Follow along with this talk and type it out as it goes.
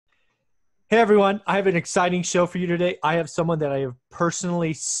Hey everyone, I have an exciting show for you today. I have someone that I have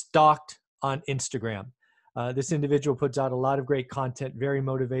personally stalked on Instagram. This individual puts out a lot of great content, very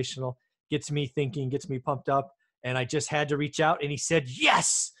motivational, gets me thinking, gets me pumped up, and I just had to reach out and he said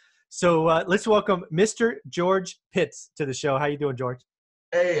yes. So let's welcome Mr. George Pitts to the show. How you doing, George?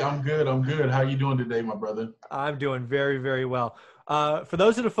 Hey, I'm good. I'm good. How you doing today, my brother? I'm doing very, very well. For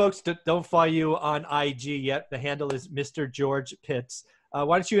those of the folks that don't follow you on IG yet, the handle is Mr. George Pitts.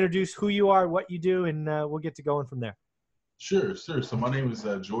 Why don't you introduce who you are, what you do, and we'll get to going from there. Sure. So my name is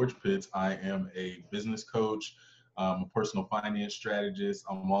George Pitts. I am a business coach, a personal finance strategist.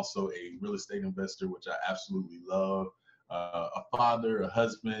 I'm also a real estate investor, which I absolutely love. A father, a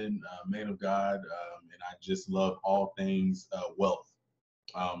husband, a man of God, and I just love all things wealth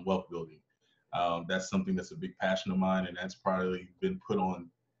building. That's something that's a big passion of mine, and that's probably been put on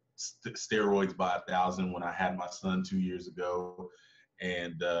steroids by 1,000 when I had my son 2 years ago.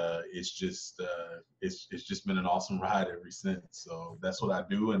 And it's just been an awesome ride ever since. So that's what I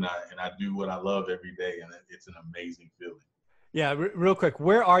do, and I do what I love every day, and it's an amazing feeling. Yeah, real quick,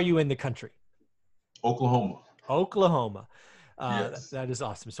 where are you in the country? Oklahoma. Oklahoma. Yes. That is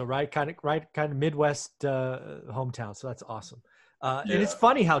awesome. So right kind of Midwest hometown. So that's awesome. And it's Yeah.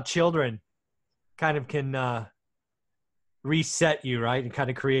 funny how children kind of can reset you, right, and kind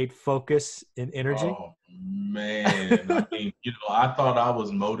of create focus and energy. Oh man. I mean, I thought I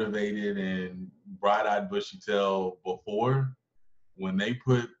was motivated and bright-eyed, bushy-tailed before. When they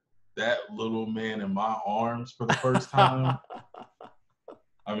put that little man in my arms for the first time,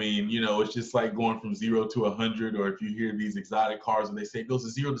 I mean, it's just like going from 0 to 100, or if you hear these exotic cars and they say it goes to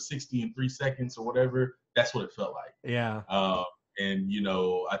 0 to 60 in 3 seconds or whatever, that's what it felt like. Yeah. And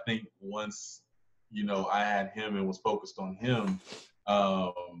I think once, I had him and was focused on him,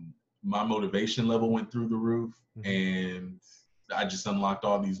 my motivation level went through the roof, and I just unlocked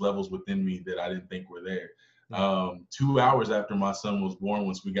all these levels within me that I didn't think were there. 2 hours after my son was born,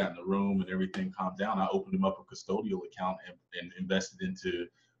 once we got in the room and everything calmed down, I opened him up a custodial account and invested into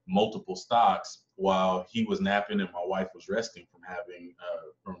multiple stocks while he was napping and my wife was resting from having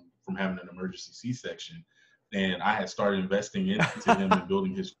an emergency C-section. And I had started investing into him and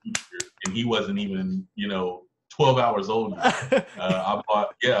building his future, and he wasn't even 12 hours old yet. I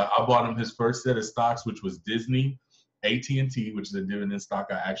bought him his first set of stocks, which was Disney, AT&T, which is a dividend stock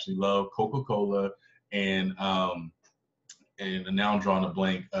I actually love, Coca-Cola, and now I'm drawing a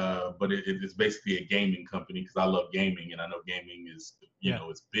blank, but it's basically a gaming company because I love gaming, and I know gaming is,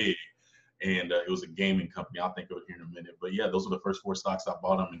 it's big. And it was a gaming company. I'll think of it here in a minute. But yeah, those were the first 4 stocks I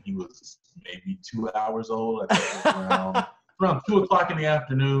bought him, and he was maybe 2 hours old. I think it was around 2 o'clock in the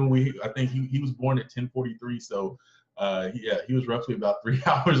afternoon. I think he was born at 10:43. So he was roughly about 3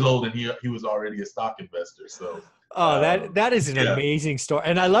 hours old, and he was already a stock investor. So that is an amazing story.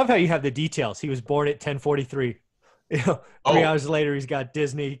 And I love how you have the details. He was born at 10:43. 3 hours later, he's got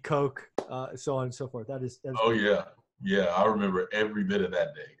Disney, Coke, so on and so forth. That is yeah. Yeah, I remember every bit of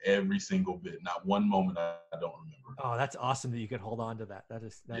that day, every single bit. Not one moment I don't remember. Oh, that's awesome that you could hold on to that. That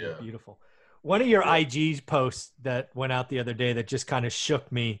is beautiful. One of your IG posts that went out the other day that just kind of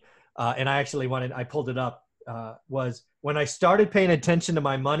shook me, and I pulled it up, was when I started paying attention to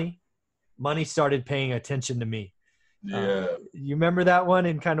my money started paying attention to me. Yeah. You remember that one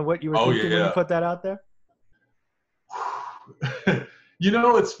and kind of what you were thinking when you put that out there?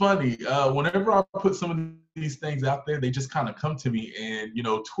 It's funny. Whenever I put some of these things out there, they just kind of come to me. And,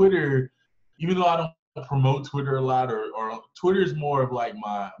 Twitter, even though I don't promote Twitter a lot, or Twitter is more of like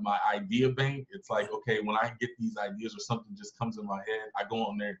my idea bank. It's like, okay, when I get these ideas or something just comes in my head, I go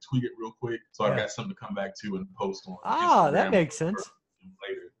on there and tweet it real quick. So I've got something to come back to and post on Instagram that makes sense.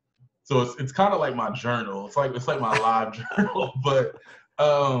 later. So it's kind of like my journal. It's like my live journal. But,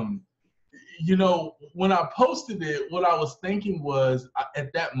 when I posted it, what I was thinking was,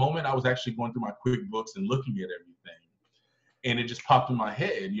 at that moment, I was actually going through my QuickBooks and looking at everything. And it just popped in my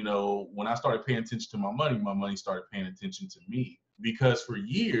head. When I started paying attention to my money started paying attention to me. Because for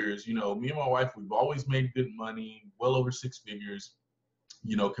years, me and my wife, we've always made good money, well over 6 figures,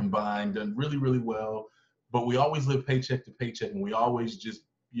 combined, done really, really well. But we always lived paycheck to paycheck, and we always just,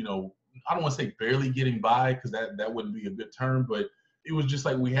 I don't want to say barely getting by, because that wouldn't be a good term, but it was just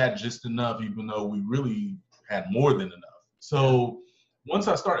like we had just enough, even though we really had more than enough. So once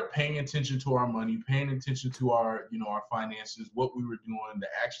I started paying attention to our money, paying attention to our finances, what we were doing, the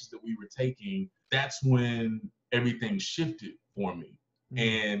actions that we were taking, that's when everything shifted for me.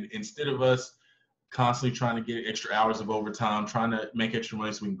 And instead of us constantly trying to get extra hours of overtime, trying to make extra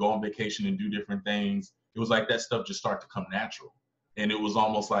money so we can go on vacation and do different things, it was like that stuff just started to come natural. And it was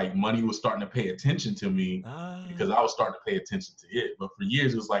almost like money was starting to pay attention to me because I was starting to pay attention to it. But for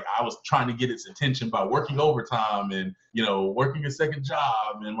years, it was like I was trying to get its attention by working overtime and, working a second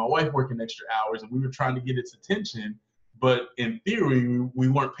job, and my wife working extra hours, and we were trying to get its attention. But in theory, we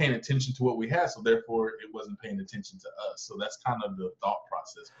weren't paying attention to what we had, so therefore it wasn't paying attention to us. So that's kind of the thought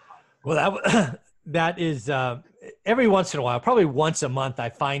process behind it. Well, that is every once in a while, probably once a month, I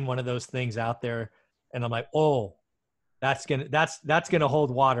find one of those things out there, and I'm like, oh, that's gonna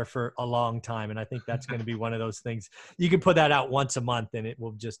hold water for a long time. And I think that's gonna be one of those things. You can put that out once a month, and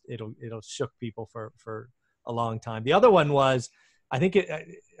it'll shook people for a long time. The other one was, I think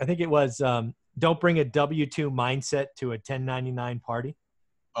it was don't bring a W-2 mindset to a 1099 party.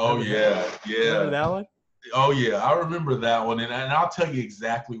 Oh yeah. Remember that one? Oh yeah, I remember that one, and I'll tell you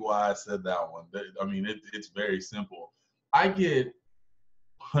exactly why I said that one. I mean, it's very simple. I get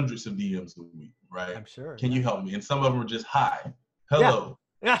hundreds of DMs a week, right? I'm sure. Can you help me? And some of them are just, hi, hello,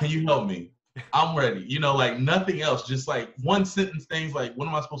 can you help me? I'm ready. Like nothing else, just like one sentence things like, what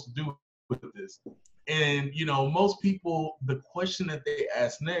am I supposed to do with this? And, most people, the question that they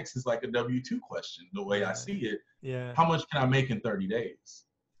ask next is like a W-2 question, the way I see it. Yeah. How much can I make in 30 days?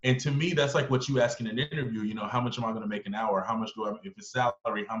 And to me, that's like what you ask in an interview, how much am I going to make an hour? How much if it's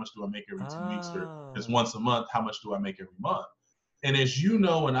salary, how much do I make every 2 weeks? Or if it's once a month, how much do I make every month? And as you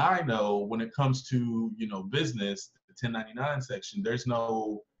know, and I know, when it comes to, business, the 1099 section, there's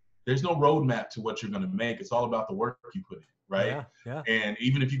no roadmap to what you're going to make. It's all about the work you put in, right? Yeah. And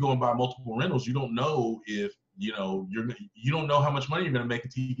even if you go and buy multiple rentals, you don't know if, you don't know how much money you're going to make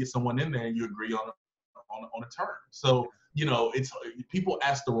until you get someone in there and you agree on a term. So, it's people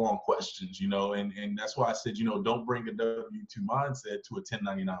ask the wrong questions, and that's why I said, don't bring a W-2 mindset to a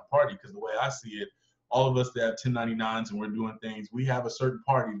 1099 party, because the way I see it, all of us that have 1099s and we're doing things, we have a certain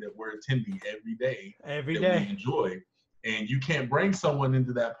party that we're attending every day. We enjoy. And you can't bring someone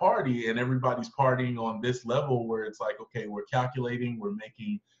into that party and everybody's partying on this level where it's like, okay, we're calculating, we're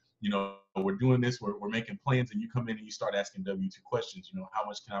making, we're doing this, we're making plans, and you come in and you start asking W-2 questions, how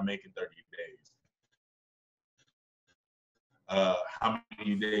much can I make in 30 days? How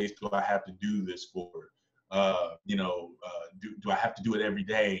many days do I have to do this for? Do I have to do it every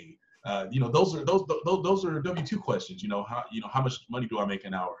day? Those are W-2 questions. How much money do I make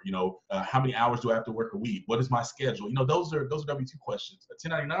an hour? How many hours do I have to work a week? What is my schedule? Those are W-2 questions. A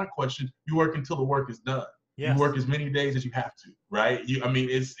 1099 question, you work until the work is done. Yes. You work as many days as you have to, right?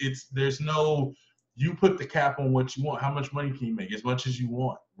 There's no, you put the cap on what you want. How much money can you make? As much as you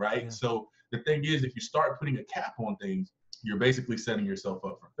want, right? Yeah. So the thing is, if you start putting a cap on things, you're basically setting yourself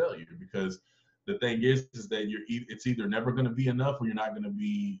up for failure, because the thing is that it's either never going to be enough, or you're not going to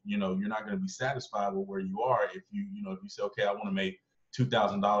be, you're not going to be satisfied with where you are. If you say, okay, I want to make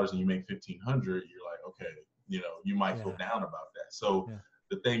 $2,000 and you make $1,500, you're like, okay, you might feel down about that. So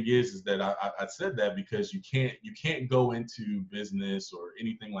the thing is that I said that because you can't go into business or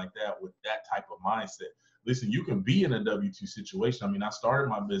anything like that with that type of mindset. Listen, you can be in a W-2 situation. I mean, I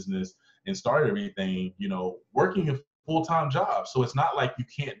started my business and started everything, working a full-time job. So it's not like you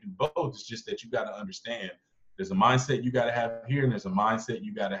can't do both. It's just that you got to understand there's a mindset you got to have here and there's a mindset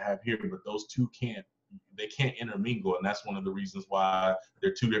you got to have here, but those two can't intermingle. And that's one of the reasons why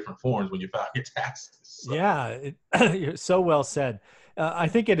they're two different forms when you file your taxes. So. Yeah. You're so well said. I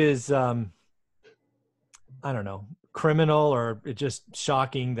think it is, I don't know, criminal or just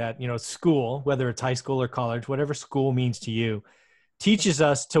shocking that, school, whether it's high school or college, whatever school means to you, teaches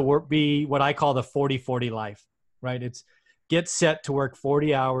us to be what I call the 40-40 life. Right. It's get set to work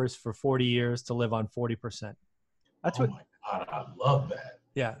 40 hours for 40 years to live on 40%. That's my God, I love that.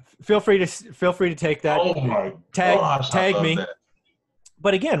 Yeah. Feel free to take that. Oh my gosh, tag me. That.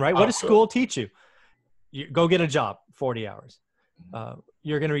 But again, right. What does school teach you? You go get a job, 40 hours.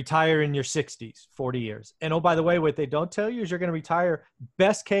 You're going to retire in your 60s, 40 years. And oh, by the way, what they don't tell you is you're going to retire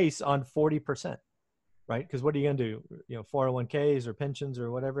best case on 40%. Right? Because what are you going to do? 401ks or pensions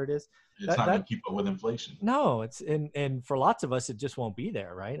or whatever it is. It's not going to keep up with inflation. No, it's and for lots of us, it just won't be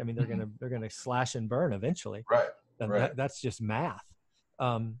there. Right? I mean, they're going to slash and burn eventually. Right. And that's just math.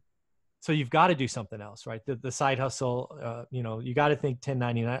 So you've got to do something else, right? The side hustle. You got to think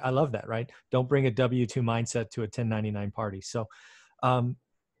 1099. I love that. Right? Don't bring a W-2 mindset to a 1099 party. So,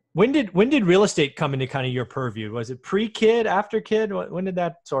 when did real estate come into kind of your purview? Was it pre-kid, after kid? When did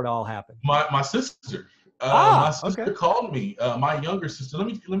that sort of all happen? My sister. My sister called me. My younger sister. Let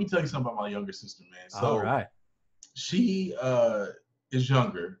me tell you something about my younger sister, man. So all right. She is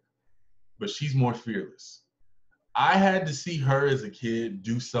younger, but she's more fearless. I had to see her as a kid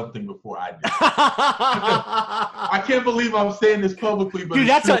do something before I did. I can't believe I'm saying this publicly, but dude,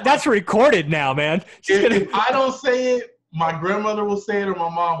 that's recorded now, man. If I don't say it, my grandmother will say it or my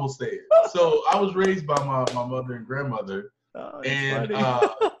mom will say it. So I was raised by my mother and grandmother. Oh, And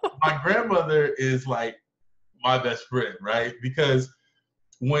funny. my grandmother is like my best friend, right? Because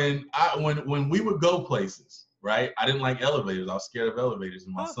when we would go places, right? I didn't like elevators. I was scared of elevators,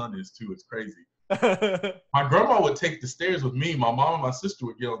 and my son is too. It's crazy. My grandma would take the stairs with me. My mom and my sister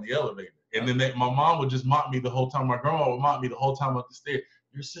would get on the elevator, and then my mom would just mock me the whole time. My grandma would mock me the whole time up the stairs.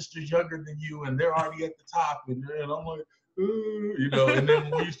 Your sister's younger than you, and they're already at the top, and I'm like, ooh, you know. And then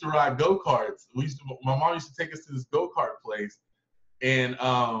when we used to ride go-karts, my mom used to take us to this go-kart place, and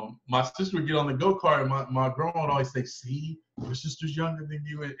my sister would get on the go-kart, and my grandma would always say, see, your sister's younger than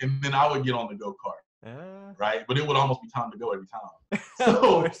you, and then I would get on the go-kart, right? But it would almost be time to go every time.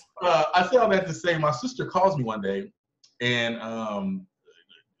 So I say all that to say, my sister calls me one day, and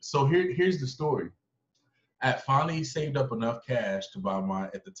so here's the story. I had finally saved up enough cash to buy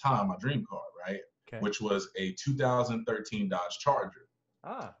at the time, my dream car, right? Okay. Which was a 2013 Dodge Charger.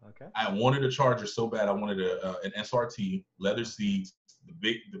 Ah, okay. I wanted a Charger so bad. I wanted an SRT, leather seats,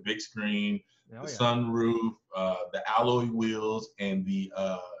 the big screen, sunroof, the alloy wheels, and the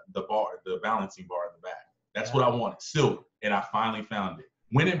balancing bar in the back. That's what I wanted, silver. And I finally found it.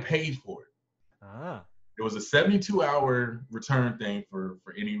 Went and paid for it. Ah. It was a 72-hour return thing for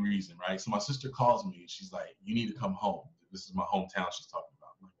any reason, right? So my sister calls me and she's like, you need to come home. This is my hometown she's talking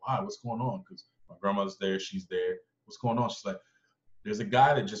about. I'm like, why? What's going on? Because my grandmother's there. She's there. What's going on? She's like, there's a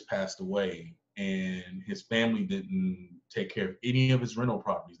guy that just passed away and his family didn't take care of any of his rental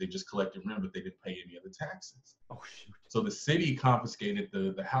properties. They just collected rent, but they didn't pay any of the taxes. Oh, shoot. So the city confiscated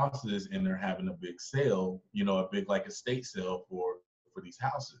the houses and they're having a big sale, a big like estate sale for these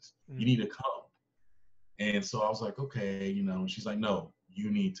houses. You need to come. And so I was like, okay, and she's like, no,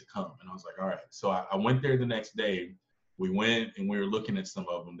 you need to come. And I was like, all right. So I went there the next day. We went and we were looking at some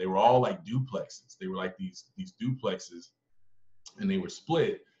of them. They were all like duplexes. They were like these duplexes and they were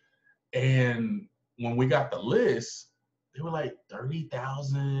split. And when we got the list, they were like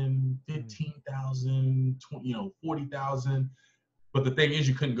 30,000, 15,000, 40,000. But the thing is,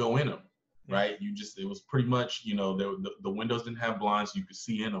 you couldn't go in them, right? It was pretty much, the windows didn't have blinds, so you could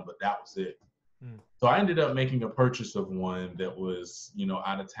see in them, but that was it. So I ended up making a purchase of one that was,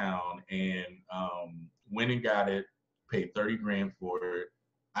 out of town, and went and got it, paid 30 grand for it.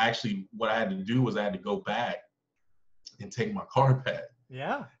 What I had to do was I had to go back and take my car back.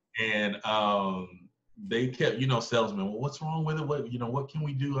 Yeah. And they kept, salesmen, well, what's wrong with it? What can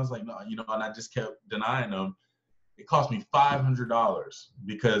we do? I was like, no, and I just kept denying them. It cost me $500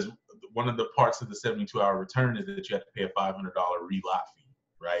 because one of the parts of the 72-hour return is that you have to pay a $500 relot fee,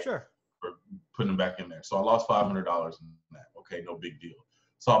 right? Sure. For putting them back in there. So I lost $500 in that. Okay, no big deal.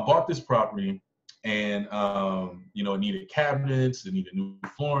 So I bought this property and, it needed cabinets, it needed new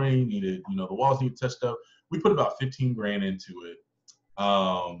flooring, the walls needed touched up. We put about 15 grand into it.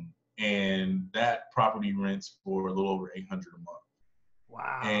 And that property rents for a little over $800 a month.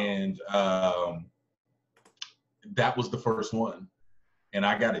 Wow. And that was the first one. And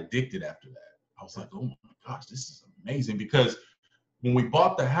I got addicted after that. I was like, oh my gosh, this is amazing. Because when we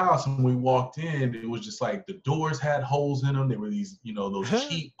bought the house and we walked in, it was just like the doors had holes in them. There were these, those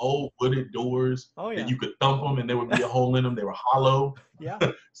cheap old wooded doors that you could thump them and there would be a hole in them. They were hollow. Yeah.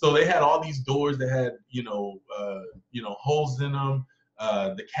 So they had all these doors that had, holes in them.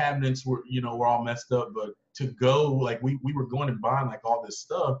 The cabinets were all messed up. But to go, like we were going and buying like all this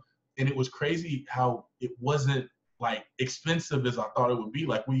stuff, and it was crazy how it wasn't like expensive as I thought it would be.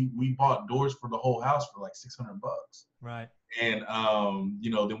 Like we bought doors for the whole house for like $600. Right. And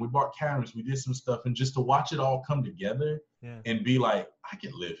then we bought cameras, we did some stuff, and just to watch it all come together and be like, I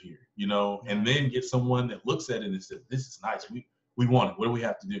can live here, and then get someone that looks at it and says, this is nice. We want it. What do we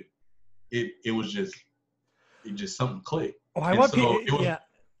have to do? It just something clicked. Oh,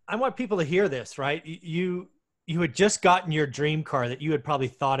 I want people to hear this, right? You had just gotten your dream car that you had probably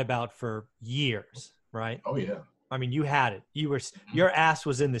thought about for years, right? Oh yeah. I mean, you had it. Your ass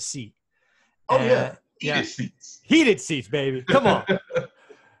was in the seat. Oh yeah. Heated seats, baby. Come on.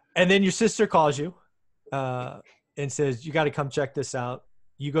 And then your sister calls you and says, you got to come check this out.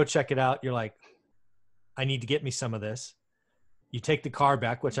 You go check it out. You're like, I need to get me some of this. You take the car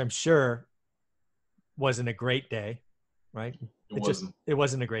back, which I'm sure wasn't a great day, right? It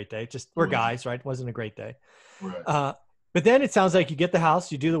wasn't a great day. We're guys, right? It wasn't a great day. Right. But then it sounds like you get the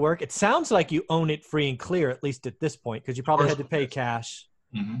house, you do the work. It sounds like you own it free and clear, at least at this point, because you probably had to pay cash.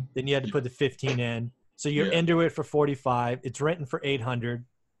 Mm-hmm. Then you had to put the 15 in. So you're into it for 45. It's renting for 800.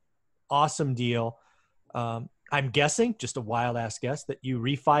 Awesome deal. I'm guessing, just a wild ass guess, that you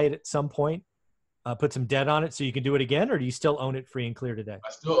refi it at some point, put some debt on it so you can do it again, or do you still own it free and clear today?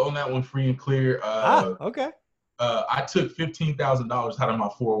 I still own that one free and clear. Okay. I took $15,000 out of my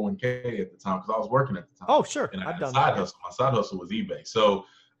 401k at the time because I was working at the time. Oh, sure. And I I've had a done side that. hustle. My side hustle was eBay. So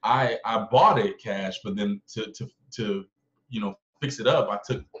I bought it cash, but then to fix it up, I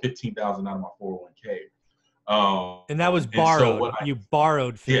took $15,000 out of my 401k. And that was And so borrowed. You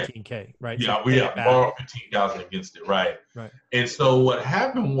borrowed 15K, right? Yeah, So we borrowed 15,000 against it, right? Right. And so what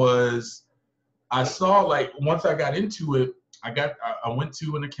happened was, I saw, like, once I got into it, I went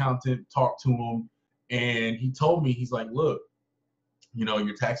to an accountant, talked to him, and he told me, he's like, look,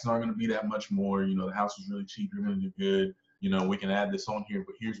 your taxes aren't going to be that much more. The house is really cheap. You're going to do good. We can add this on here,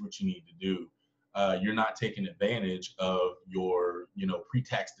 but here's what you need to do. You're not taking advantage of your,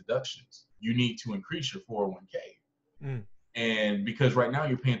 pre-tax deductions. You need to increase your 401k. Mm. And because right now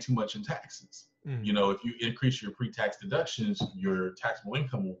you're paying too much in taxes. Mm. If you increase your pre-tax deductions, your taxable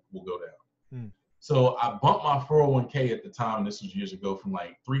income will go down. Mm. So I bumped my 401k at the time, this was years ago, from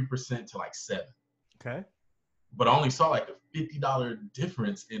like 3% to like 7%. Okay. But I only saw like a $50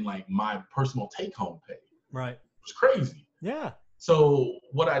 difference in like my personal take-home pay. Right. It was crazy. Yeah. So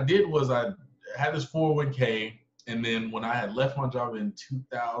what I did was I had this 401k, and then when I had left my job in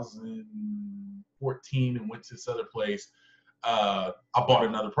 2014 and went to this other place, I bought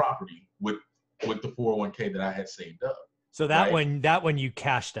another property with the 401k that I had saved up. So that one you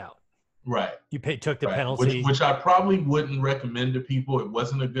cashed out. Right. You took the penalty. Which I probably wouldn't recommend to people. It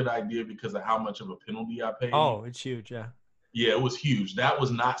wasn't a good idea because of how much of a penalty I paid. Oh, it's huge, yeah. Yeah, it was huge. That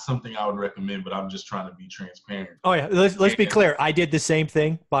was not something I would recommend, but I'm just trying to be transparent. Oh, yeah. Let's be clear. I did the same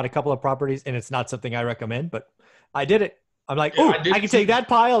thing, bought a couple of properties, and it's not something I recommend, but I did it. I'm like, I can take that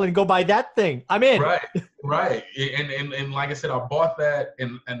pile and go buy that thing. I'm in. Right. And like I said, I bought that,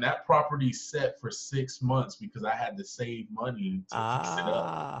 and that property set for 6 months because I had to save money to fix it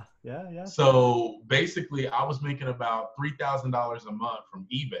up. Yeah. So basically, I was making about $3,000 a month from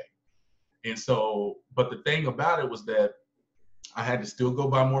eBay. And so, but the thing about it was that I had to still go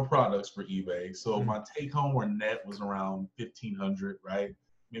buy more products for eBay. So my take home or net was around $1,500, right?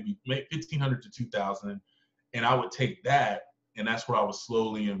 Maybe $1,500 to $2,000. And I would take that, and that's where I was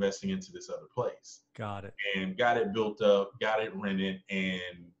slowly investing into this other place. Got it. And got it built up, got it rented,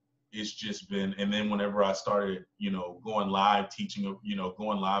 and it's just been, and then whenever I started, going live teaching,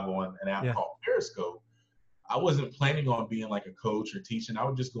 going live on an app called Periscope, I wasn't planning on being like a coach or teaching. I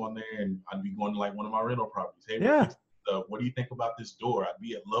would just go in there and I'd be going to like one of my rental properties. Hey, what do you think about this door? I'd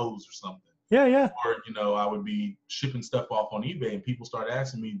be at Lowe's or something. Yeah. Or, I would be shipping stuff off on eBay, and people start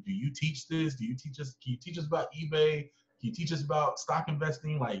asking me, do you teach this? Can you teach us about eBay? Can you teach us about stock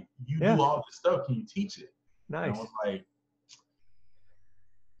investing? Like, you do all this stuff. Can you teach it? Nice. And I was like,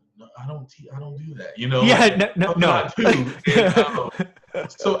 no, I don't do that. Yeah, no.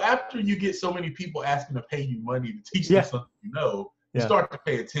 And, so after you get so many people asking to pay you money to teach them something, you start to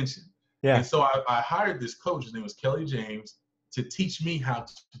pay attention. Yeah. And so I hired this coach. His name was Kelly James, to teach me how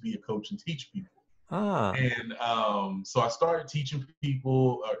to be a coach and teach people. And so I started teaching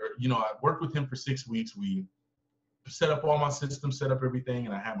people. I worked with him for 6 weeks. We set up all my systems, set up everything,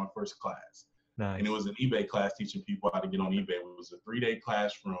 and I had my first class. Nice. And it was an eBay class teaching people how to get on eBay. It was a 3-day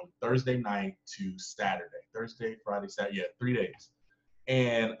class from Thursday night to Saturday. Thursday, Friday, Saturday. Yeah, 3 days.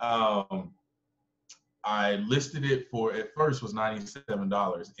 And I listed it for, at first, was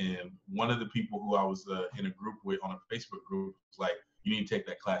 $97. And one of the people who I was in a group with on a Facebook group was like, you need to take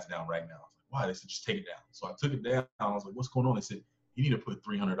that class down right now. I was like, why? They said, just take it down. So I took it down. I was like, what's going on? They said, you need to put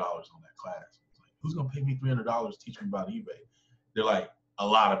 $300 on that class. I was like, who's going to pay me $300 to teach me about eBay? They're like, a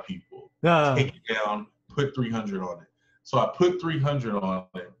lot of people. Take it down, put 300 on it. So I put 300 on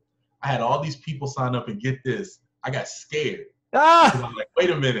it. I had all these people sign up, and get this, I got scared. I'm like,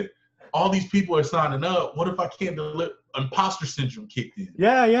 wait a minute. All these people are signing up. What if I can't deliver? Imposter syndrome kicked in.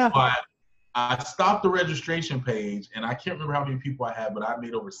 Yeah. So I stopped the registration page, and I can't remember how many people I had, but I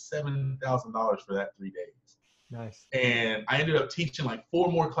made over $7,000 for that 3 days. Nice. And I ended up teaching like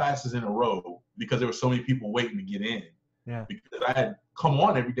 4 more classes in a row because there were so many people waiting to get in. Yeah. Because I had come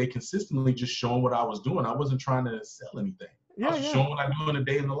on every day consistently, just showing what I was doing. I wasn't trying to sell anything. I was showing what I do in a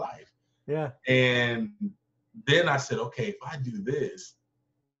day in the life. Yeah. And then I said, okay, if I do this,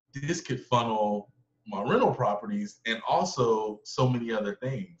 this could funnel my rental properties and also so many other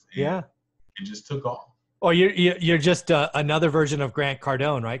things. And it just took off. Oh, you're just another version of Grant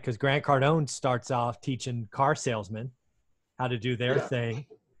Cardone, right? Because Grant Cardone starts off teaching car salesmen how to do their thing,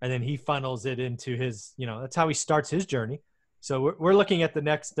 and then he funnels it into his, that's how he starts his journey. So we're looking at the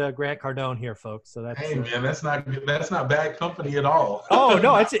next Grant Cardone here, folks. So that's man, that's not bad company at all. Oh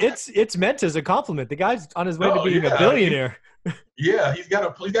no, it's meant as a compliment. The guy's on his way to being a billionaire. He's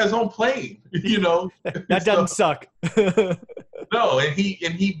got his own plane. That doesn't suck. No, and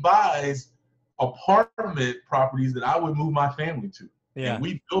he buys apartment properties that I would move my family to. Yeah. And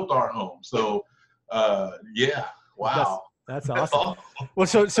we built our home. So, yeah, wow. That's awesome. Well,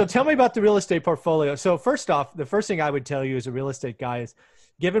 so tell me about the real estate portfolio. So first off, the first thing I would tell you as a real estate guy is,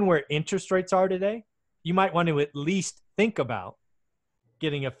 given where interest rates are today, you might want to at least think about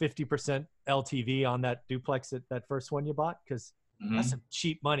getting a 50% LTV on that duplex, that first one you bought, because that's some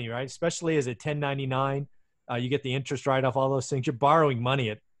cheap money, right? Especially as a 1099, you get the interest right off all those things. You're borrowing money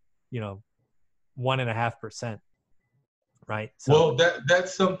at, 1.5%, right? So, well,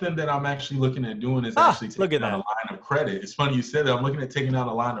 that's something that I'm actually looking at doing, is actually taking out a line of credit. It's funny you said that. I'm looking at taking out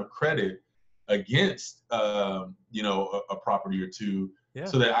a line of credit against, a property or two,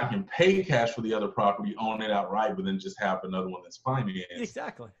 so that I can pay cash for the other property, own it outright, but then just have another one that's financed.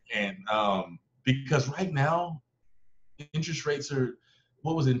 Exactly. And because right now, interest rates are,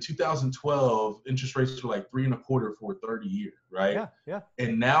 what was it, in 2012, interest rates were like 3.25 for a 30-year, right? Yeah, yeah.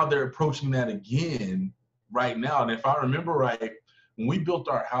 And now they're approaching that again right now. And if I remember right, when we built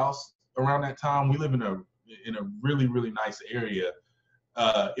our house around that time, we live in a really, really nice area.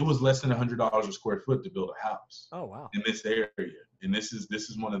 It was less than $100 a square foot to build a house. Oh, wow. In this area. And this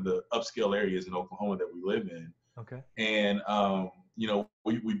is one of the upscale areas in Oklahoma that we live in. Okay. And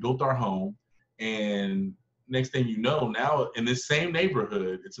we built our home, and next thing you know, now in this same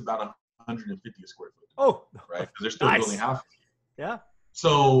neighborhood, it's about 150 a square foot. Oh, right. Because they're still building houses. Yeah.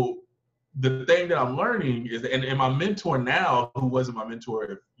 So the thing that I'm learning is, and my mentor now, who wasn't my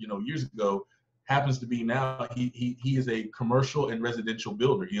mentor, years ago, happens to be now, he is a commercial and residential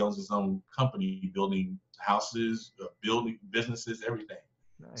builder. He owns his own company building houses, building businesses, everything.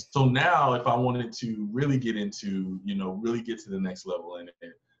 Nice. So now if I wanted to really get into, really get to the next level, and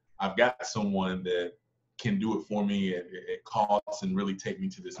I've got someone that can do it for me at costs and really take me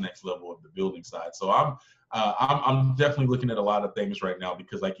to this next level of the building side. So I'm definitely looking at a lot of things right now,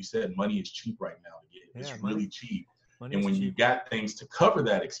 because like you said, money is cheap right now to get. It's really cheap. And when you got things to cover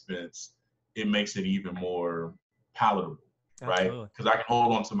that expense, it makes it even more palatable, right? Because I can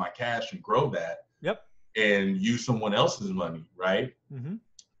hold on to my cash and grow that. Yep. And use someone else's money, right?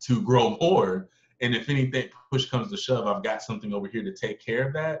 To grow more. And if anything, push comes to shove, I've got something over here to take care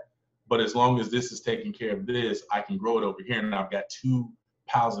of that. But as long as this is taking care of this, I can grow it over here. And I've got 2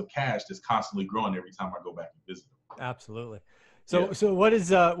 piles of cash that's constantly growing every time I go back and visit them. Absolutely. So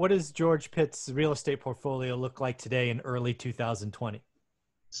what does George Pitt's real estate portfolio look like today in early 2020?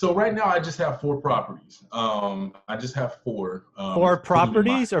 So right now I just have 4 properties. I just have 4. 4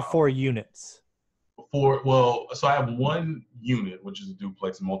 properties or 4 units? So I have 1 unit, which is a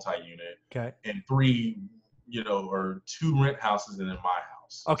duplex, multi-unit. Okay. And 3, or 2 rent houses, and then my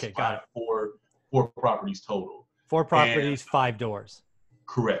house. Okay, so got it. 4 properties total. 4 properties, 5 doors.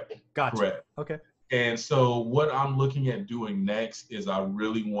 Correct. Gotcha. Correct. Okay. And so what I'm looking at doing next is I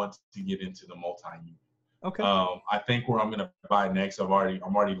really want to get into the multi-unit. Okay. I think where I'm going to buy next, I'm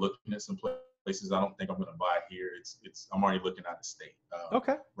already looking at some places. I don't think I'm going to buy here. I'm already looking at the state.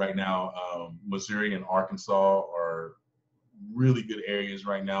 Okay. Right now, Missouri and Arkansas are really good areas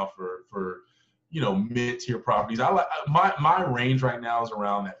right now for mid-tier properties. I like my range right now is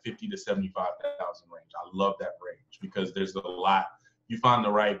around that 50 to 75,000 range. I love that range because there's a lot. You find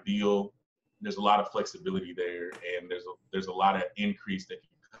the right deal. There's a lot of flexibility there, and there's a lot of increase that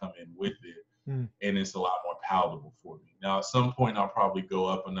can come in with it, and it's a lot more palatable for me. Now, at some point, I'll probably go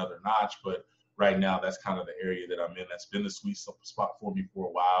up another notch, but right now, that's kind of the area that I'm in. That's been the sweet spot for me for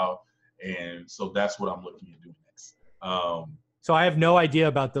a while, and so that's what I'm looking at doing next. So I have no idea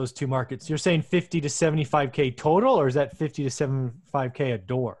about those 2 markets. You're saying 50 to 75K total, or is that 50 to 75K a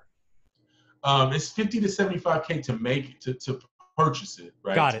door? It's 50 to 75K to make to purchase it,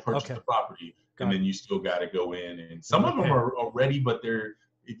 right? Got to it. purchase Okay. the property, and then you still got to go in, and some of them are ready, but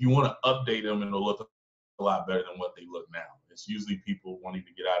if you want to update them, it'll look a lot better than what they look now. It's usually people wanting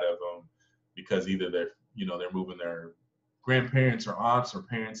to get out of them because either they're moving their grandparents or aunts or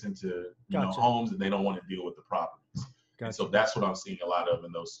parents into homes, and they don't want to deal with the properties. Gotcha. So that's what I'm seeing a lot of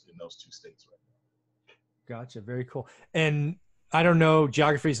in those 2 states right now. Gotcha. Very cool. And I don't know,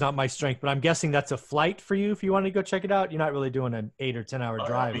 geography is not my strength, but I'm guessing that's a flight for you if you want to go check it out. You're not really doing an 8 or 10 hour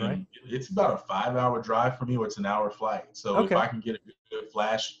drive, right? It's about a 5-hour drive for me, or it's an hour flight. So if I can get a good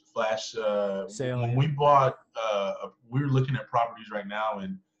flash sale, when we bought, we were looking at properties right now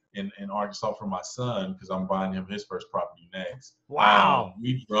in Arkansas for my son, because I'm buying him his first property next. Wow.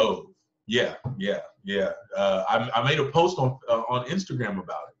 We drove. Yeah. I made a post on Instagram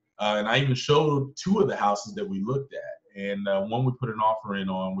about it. And I even showed 2 of the houses that we looked at. And one we put an offer in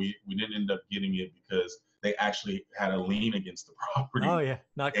on, we didn't end up getting it because they actually had a lien against the property. Oh yeah,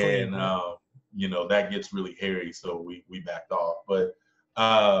 not clean. And that gets really hairy, so we backed off. But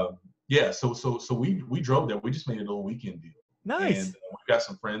Yeah, so we drove there. We just made it a little weekend deal, and Nice. we've got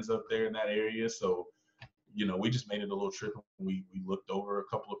some friends up there in that area. So we just made it a little trip. We looked over a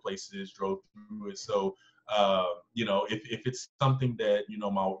couple of places, drove through it. So if it's something that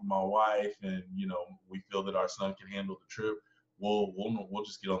my wife and we feel that our son can handle the trip, we'll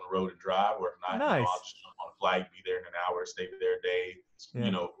just get on the road and drive. Or if not, I'll Nice. just jump on a flight, be there in an hour, stay there a day.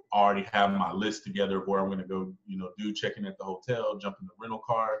 Yeah. Already have my list together of where I'm going to go. Do checking at the hotel, jump in the rental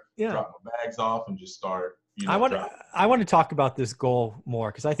car, Yeah. drop my bags off, and just start. I want Driving. I want to talk about this goal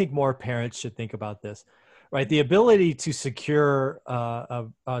more because I think more parents should think about this, right? The ability to secure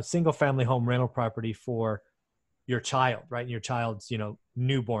a single family home rental property for your child, right? Your child's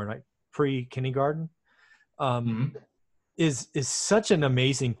newborn, right? Pre-kindergarten, Mm-hmm. is such an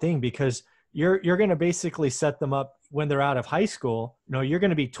amazing thing because you're going to basically set them up when they're out of high school. You're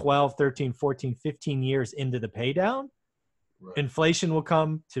going to be 12, 13, 14, 15 years into the pay down. Right. Inflation will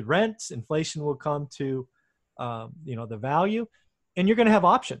come to rents. Inflation will come to, the value, and you're going to have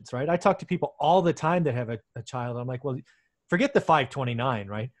options, right? I talk to people all the time that have a child. I'm like, well, forget the 529,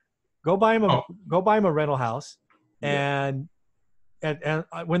 right? Go buy them a rental house, Yeah. and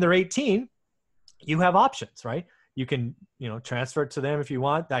when they're 18, you have options, right? You can, transfer it to them if you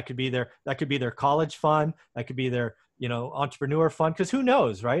want. That could be their college fund. That could be their, entrepreneur fund. Because who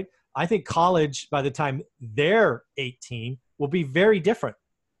knows, right? I think college, by the time they're 18, will be very different.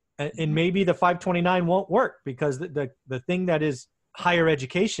 And maybe the 529 won't work because the thing that is higher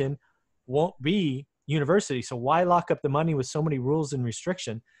education won't be university. So why lock up the money with so many rules and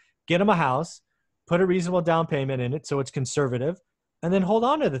restriction? Get them a house, put a reasonable down payment in it so it's conservative, and then hold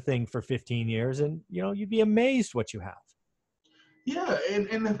on to the thing for 15 years, and you'd be amazed what you have. Yeah,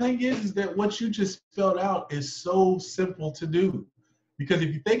 and the thing is that what you just spelled out is so simple to do. Because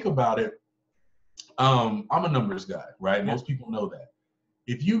if you think about it, I'm a numbers guy, right? Yeah. Most people know that.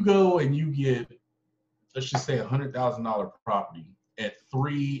 If you go and you get, let's just say, $100,000 property at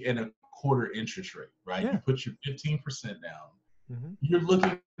 3.25% interest rate, right? Yeah. You put your 15% down. Mm-hmm. You're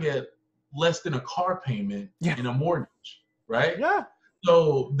looking at less than a car payment in a mortgage, right? Yeah.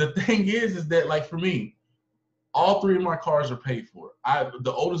 So the thing is that, like, for me, all three of my cars are paid for.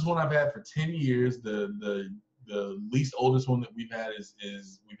 The oldest one I've had for 10 years. The least oldest one that we've had is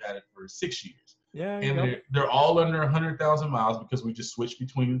we've had it for 6 years. Yeah. And they're all under 100,000 miles because we just switched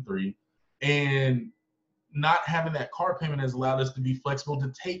between the three. And not having that car payment has allowed us to be flexible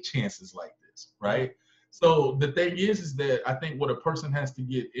to take chances like this, right? Yeah. So the thing is that I think what a person has to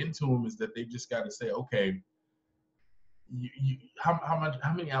get into them is that they just got to say, okay,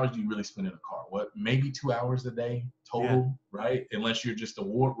 how many hours do you really spend in a car? What, maybe 2 hours a day total, right? Unless you're just a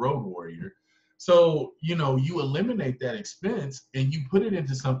road warrior. So, you eliminate that expense and you put it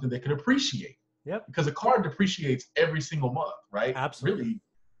into something that could appreciate. Yep. Because a car depreciates every single month, right? Absolutely. Really,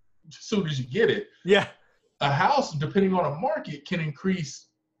 as soon as you get it. Yeah. A house, depending on a market, can increase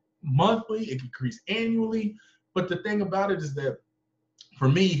monthly, it can increase annually. But the thing about it is that, for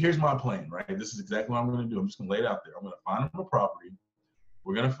me, here's my plan, right? This is exactly what I'm going to do. I'm just going to lay it out there. I'm going to find a property.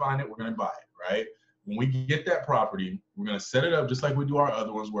 We're going to find it. We're going to buy it, right? When we get that property, we're going to set it up just like we do our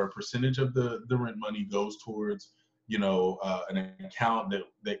other ones, where a percentage of the rent money goes towards, an account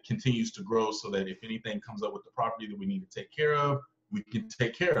that continues to grow, so that if anything comes up with the property that we need to take care of, we can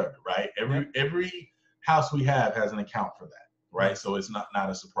take care of it, right? Every house we have has an account for that, right? So it's not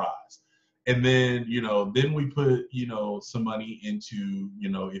a surprise. And then, then we put, some money into,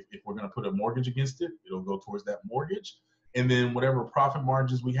 if we're going to put a mortgage against it, it'll go towards that mortgage. And then whatever profit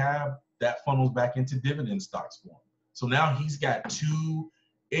margins we have, that funnels back into dividend stocks for him. So now he's got two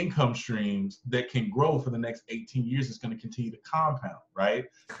income streams that can grow for the next 18 years. It's going to continue to compound, right?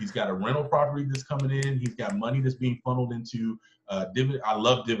 He's got a rental property that's coming in. He's got money that's being funneled into dividend. I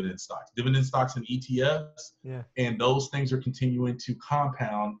love dividend stocks and ETFs. Yeah. And those things are continuing to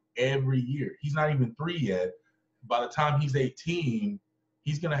compound every year. He's not even 3 yet. By the time he's 18,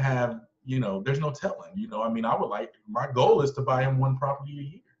 he's going to have, there's no telling. My goal is to buy him one property a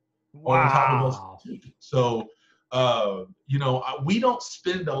year. Wow. On top of us too. So, we don't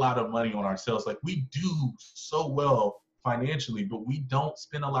spend a lot of money on ourselves. Like, we do so well financially, but we don't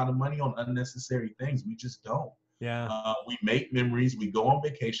spend a lot of money on unnecessary things. We just don't. Yeah. We make memories. We go on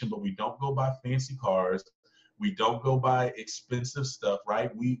vacation, but we don't go buy fancy cars. We don't go buy expensive stuff, right?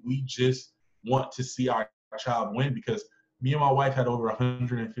 We just want to see our child win, because me and my wife had over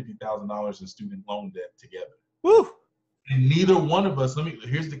 $150,000 in student loan debt together. Woo! And neither one of us,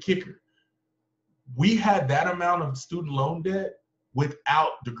 here's the kicker. We had that amount of student loan debt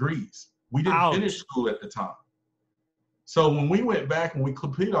without degrees. We didn't finish school at the time. So when we went back and we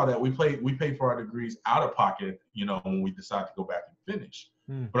completed all that, we paid for our degrees out of pocket, when we decided to go back and finish.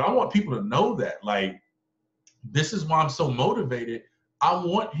 But I want people to know that, like, this is why I'm so motivated. I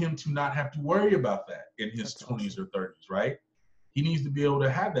want him to not have to worry about that in his 20s or 30s, right? He needs to be able to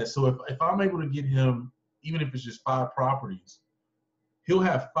have that. So if I'm able to get him, even if it's just 5 properties, he'll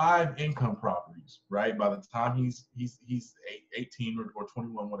have 5 income properties, right? By the time he's 18 or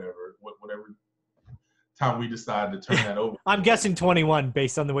 21, whatever time we decide to turn that over. I'm guessing 21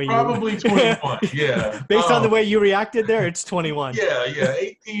 based on the way Probably 21, yeah. Based on the way you reacted there, it's 21. Yeah,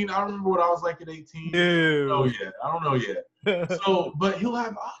 18. I remember what I was like at 18. No. I don't know yet. So, but he'll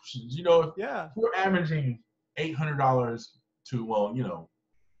have options. You know, if we're averaging $800 to, well, you know,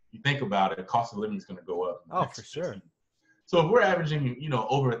 you think about it, cost of living is going to go up. Oh, for sure. So if we're averaging, you know,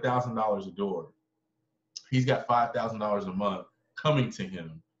 over $1,000 a door, he's got $5,000 a month coming to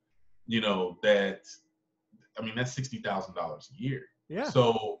him. You know, that's $60,000 a year. Yeah.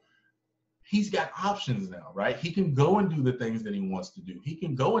 So he's got options now, right? He can go and do the things that he wants to do. He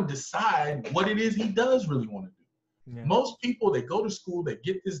can go and decide what it is he does really want to do. Yeah. Most people, they go to school, they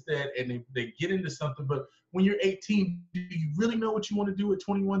get this, that, and they get into something. But when you're 18, do you really know what you want to do at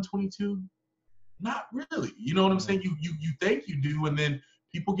 21, 22? Not really. You know what I'm saying? You think you do, and then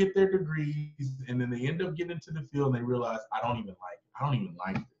people get their degrees, and then they end up getting into the field, and they realize, I don't even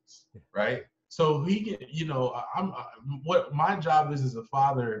like this, right? So he get, you know, what my job is as a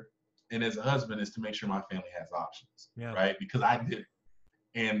father and as a husband is to make sure my family has options, right? Because I did.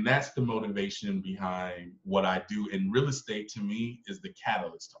 And that's the motivation behind what I do. And real estate, to me, is the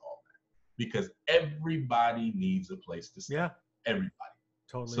catalyst to all that. Because everybody needs a place to stay. Yeah. Everybody.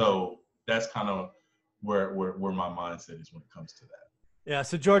 Totally. So that's kind of where my mindset is when it comes to that. Yeah.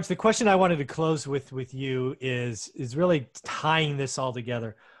 So George, the question I wanted to close with you is really tying this all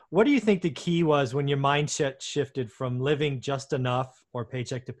together. What do you think the key was when your mindset shifted from living just enough or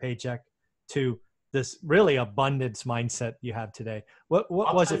paycheck to paycheck to this really abundance mindset you have today? What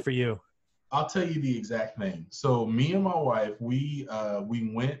was it for you? I'll tell you the exact thing. So me and my wife, we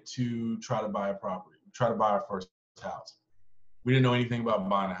went to try to buy a property, try to buy our first house. We didn't know anything about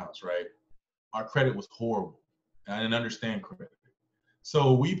buying a house, right? Our credit was horrible. I didn't understand credit.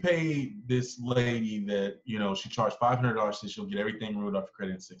 So we paid this lady that, you know, she charged $500 so she'll get everything ruled off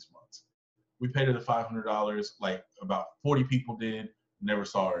credit in 6 months. We paid her the $500, like about 40 people did, never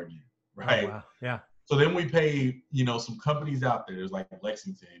saw her again, right? Oh, wow. Yeah. So then we paid, you know, some companies out there. There's like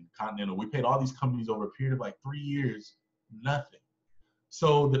Lexington, Continental. We paid all these companies over a period of like 3 years, nothing.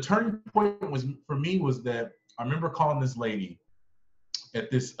 So the turning point for me was that I remember calling this lady at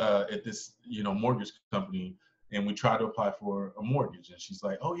this you know, mortgage company, and we tried to apply for a mortgage, and she's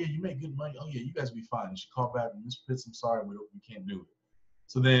like, "Oh yeah, you make good money. Oh yeah, you guys will be fine." And she called back, "Mr. Pitts, I'm sorry, we can't do it."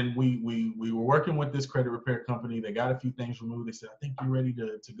 So then we were working with this credit repair company. They got a few things removed. They said, "I think you're ready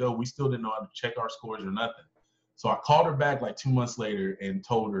to go." We still didn't know how to check our scores or nothing. So I called her back like 2 months later and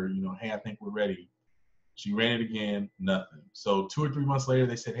told her, you know, "Hey, I think we're ready." She ran it again, nothing. So 2 or 3 months later,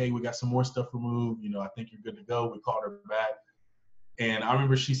 they said, "Hey, we got some more stuff removed. You know, I think you're good to go." We called her back. And I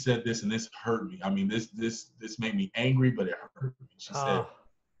remember she said this, and this hurt me. I mean, this made me angry, but it hurt me. She said,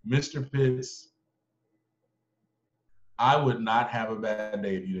 "Mr. Pitts, I would not have a bad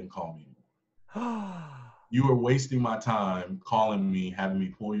day if you didn't call me anymore. You are wasting my time calling me, having me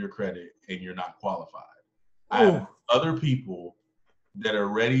pull your credit, and you're not qualified. I have other people that are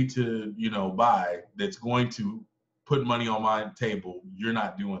ready to, you know, buy, that's going to put money on my table. You're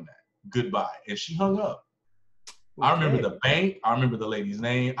not doing that. Goodbye." And she hung up. Okay. I remember the bank. I remember the lady's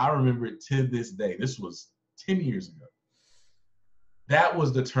name. I remember it to this day. This was 10 years ago. That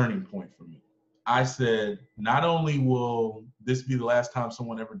was the turning point for me. I said, not only will this be the last time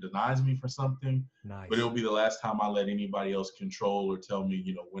someone ever denies me for something, but it'll be the last time I let anybody else control or tell me,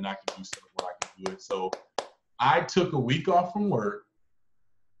 you know, when I can do stuff, when I can do it. So I took a week off from work,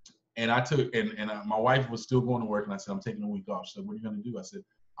 and my wife was still going to work, and I said, "I'm taking a week off." She said, "What are you going to do?" I said,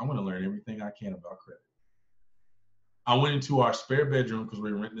 "I'm going to learn everything I can about credit." I went into our spare bedroom because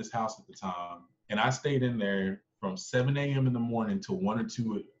we were renting this house at the time, and I stayed in there from 7 a.m. in the morning till 1 or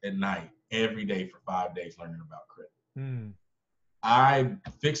 2 at night every day for 5 days learning about credit. I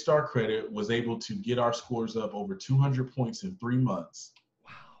fixed our credit, was able to get our scores up over 200 points in 3 months.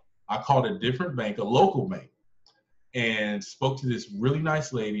 Wow. I called a different bank, a local bank, and spoke to this really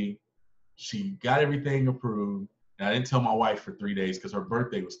nice lady. She got everything approved. And I didn't tell my wife for 3 days because her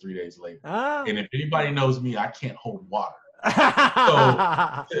birthday was 3 days later. Oh. And if anybody knows me, I can't hold water. So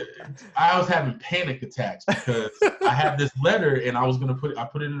I was having panic attacks because I had this letter, and I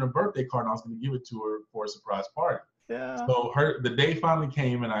put it in a birthday card, and I was going to give it to her for a surprise party. Yeah. So the day finally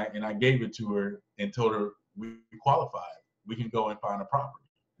came, and I gave it to her and told her, "We qualified. We can go and find a property."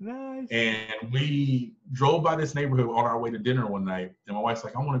 Nice. And we drove by this neighborhood on our way to dinner one night, and my wife's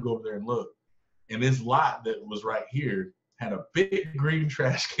like, I want to go over there and look. And this lot that was right here had a big green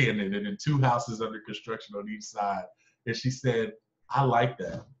trash can in it and 2 houses under construction on each side. And she said, I like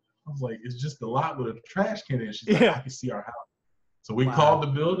that. I was like, it's just a lot with a trash can in it. She's like, I can see our house. So we called the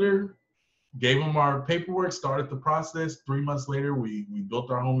builder, gave him our paperwork, started the process. 3 months later, we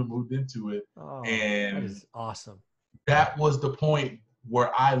built our home and moved into it. Oh, and that is awesome. That was the point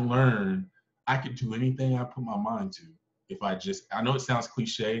where I learned I could do anything I put my mind to. If I know it sounds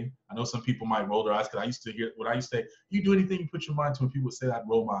cliche. I know some people might roll their eyes because I used to hear what I used to say, you do anything you put your mind to, and people would say I'd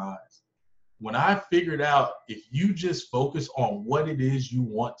roll my eyes. When I figured out if you just focus on what it is you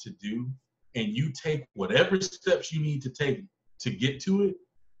want to do and you take whatever steps you need to take to get to it,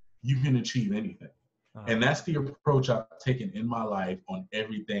 you can achieve anything. And that's the approach I've taken in my life on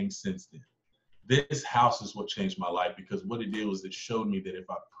everything since then. This house is what changed my life, because what it did was it showed me that if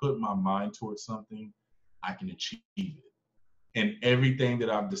I put my mind towards something, I can achieve it. And everything that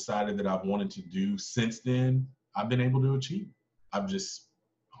I've decided that I've wanted to do since then, I've been able to achieve. I've just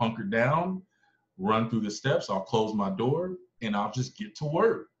hunkered down, run through the steps, I'll close my door, and I'll just get to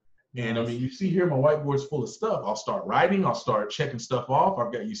work. And I mean, you see here, my whiteboard's full of stuff. I'll start writing. I'll start checking stuff off.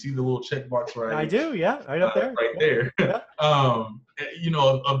 You see the little checkbox right? I do, yeah, right up there. Right there. Yeah. Of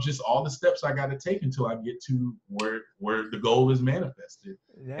just all the steps I got to take until I get to where the goal is manifested.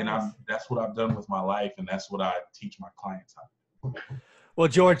 Yes. And that's what I've done with my life, and that's what I teach my clients how to do. Well,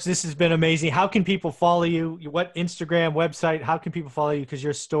 George, this has been amazing. How can people follow you? What Instagram, website? How can people follow you? Because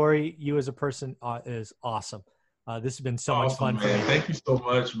your story, you as a person, is awesome. This has been so much fun for me. Thank you so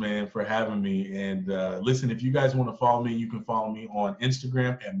much, man, for having me. And listen, if you guys want to follow me, you can follow me on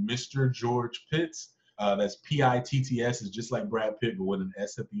Instagram at Mr. George Pitts. That's Pitts. It's just like Brad Pitt, but with an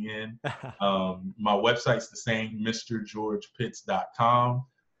S at the end. My website's the same, MrGeorgePitts.com.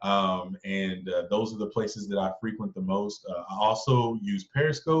 Those are the places that I frequent the most. I also use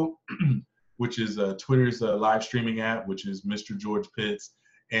Periscope, which is Twitter's live streaming app, which is Mr. George Pitts.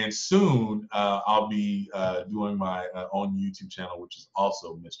 And soon I'll be doing my own YouTube channel, which is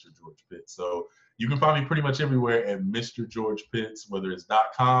also Mr. George Pitts. So you can find me pretty much everywhere at Mr. George Pitts, whether it's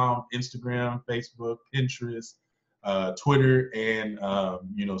 .com, Instagram, Facebook, Pinterest, Twitter, and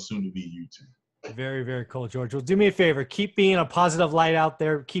soon to be YouTube. Very, very cool, George. Well, do me a favor. Keep being a positive light out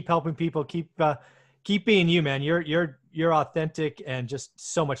there. Keep helping people. Keep being you, man. You're authentic and just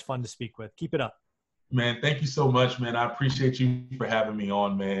so much fun to speak with. Keep it up. Man, thank you so much, man. I appreciate you for having me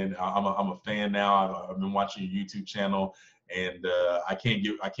on, man. I'm a fan now. I've been watching your YouTube channel, and I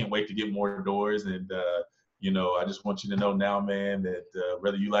can't wait to get more doors. And I just want you to know now, man, that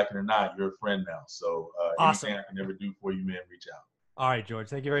whether you like it or not, you're a friend now. So awesome. Anything I can ever do for you, man, reach out. All right, George.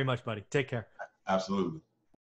 Thank you very much, buddy. Take care. Absolutely.